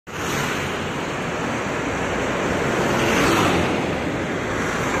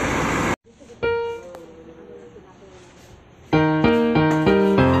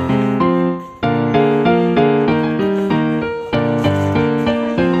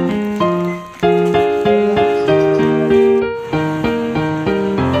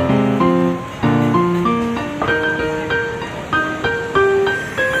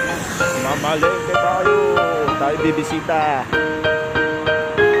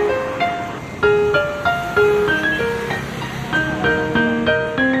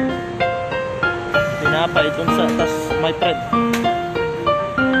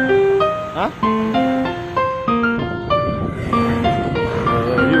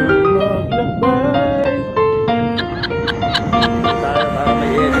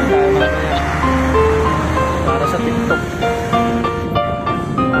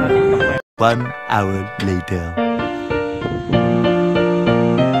1 hour later.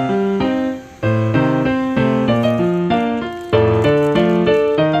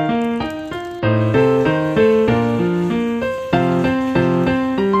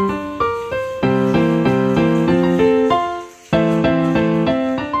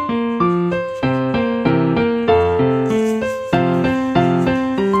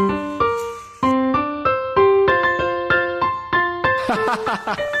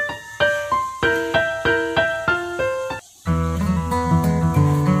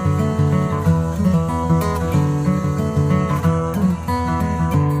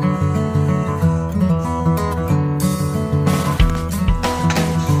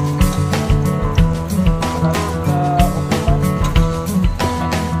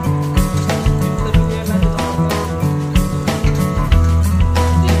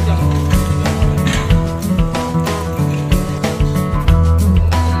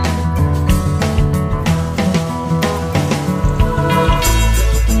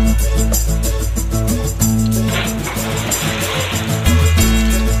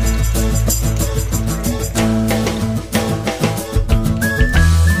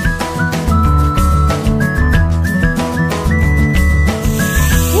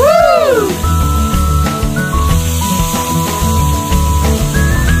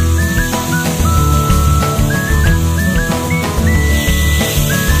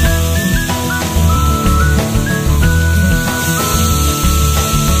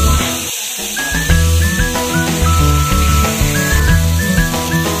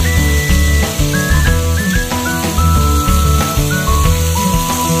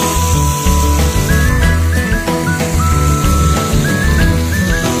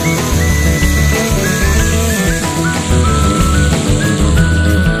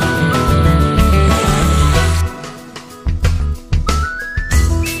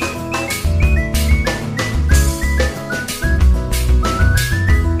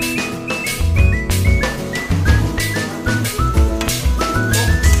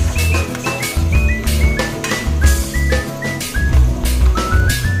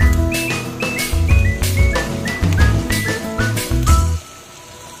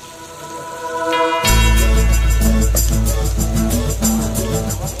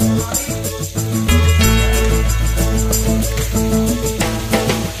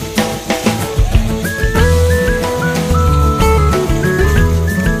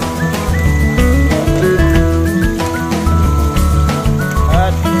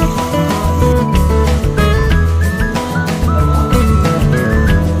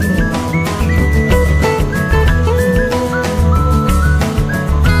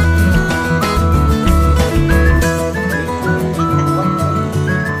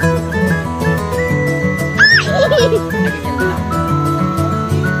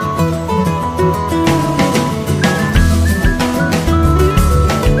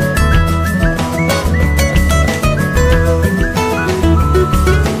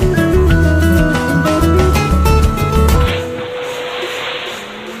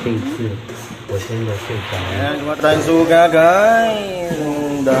 Ayan, gumawa tayong suga guys.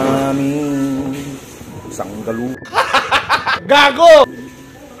 Ang daming sanggalu. Gago!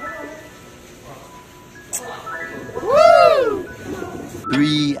 Woo!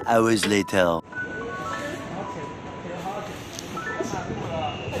 3 hours later.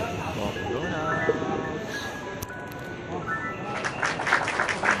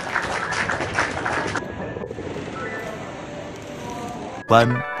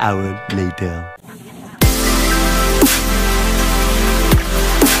 One hour later.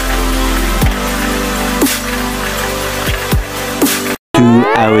 2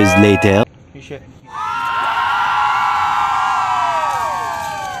 hours later. Shit.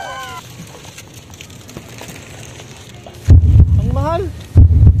 Ang mahal.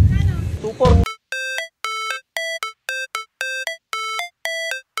 2.4.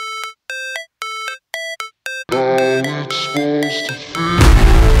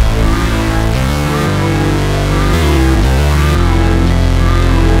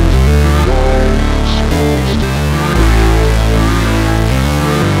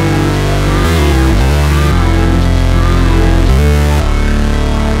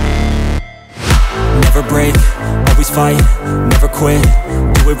 Never break, always fight, never quit,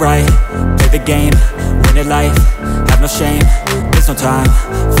 do it right, play the game, win it life, have no shame, there's no time,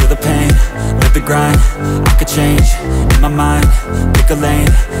 feel the pain, live the grind, I could change, in my mind, pick a lane,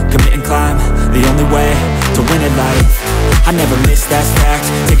 commit and climb, the only way to win it life, I never miss, that's fact,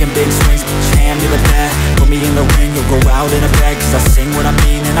 taking big swings, each hand to the bat, put me in the ring, you'll go out in a bag. Cause I sing what I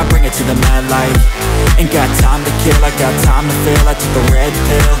mean and I bring it to the mad light. Ain't got time to kill, I got time to feel. I took the red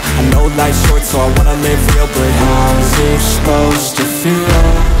pill, I know life's short so I wanna live real. But how's it supposed to feel?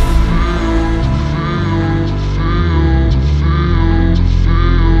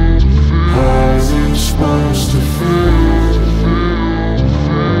 How's it supposed to feel?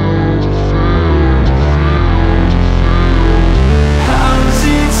 How's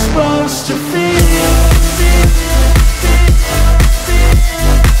it supposed to feel?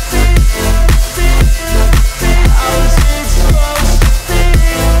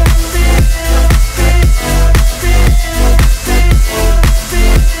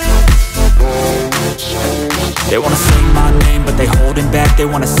 They wanna say my name, but they holding back. They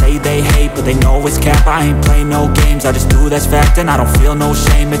wanna say they hate, but they know it's cap. I ain't play no games, I just do that's fact. And I don't feel no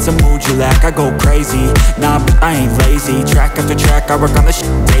shame, it's a mood you lack. I go crazy, nah, but I ain't lazy. Track after track, I work on this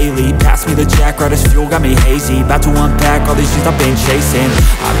shit daily. Pass me the jack, right as fuel, got me hazy. About to unpack all these things I've been chasing.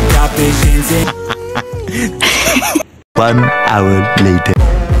 I've got visions in 1 hour later.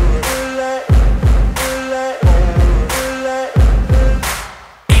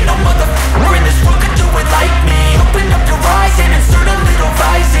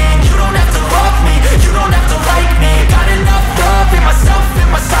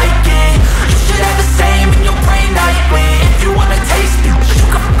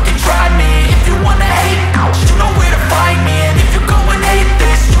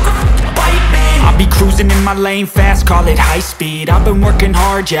 In my lane fast, call it high speed. I've been working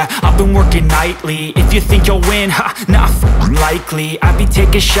hard, yeah, I've been working nightly. If you think you'll win, ha, nah, likely. I be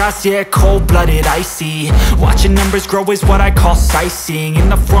taking shots, yeah, cold-blooded, icy. Watching numbers grow is what I call sightseeing. In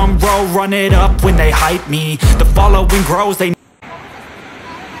the front row, run it up when they hype me. The following grows, they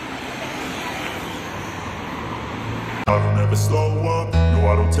I don't ever slow up, no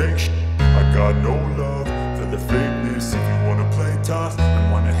I don't take shit. I got no love for the fakeness. If you wanna play tough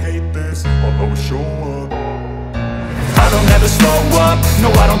and wanna hate this, I'll always show up. I don't ever slow up, no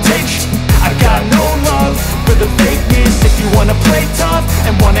I don't take shit. I got no love for the fakeness. If you wanna play tough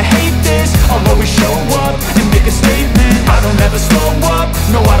and wanna hate this, I'll always show up and make a statement. I don't ever slow up,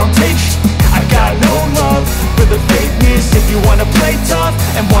 no I don't take shit. I got no love for the fakeness. If you wanna play tough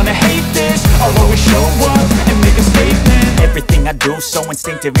and wanna hate this, I'll always show up and make a statement. Everything I do so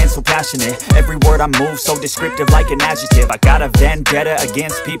instinctive and so passionate. Every word I move so descriptive like an adjective. I got a vendetta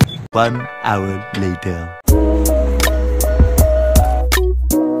against people. 1 hour later.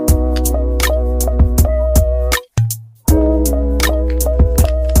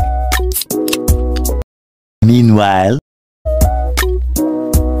 Meanwhile,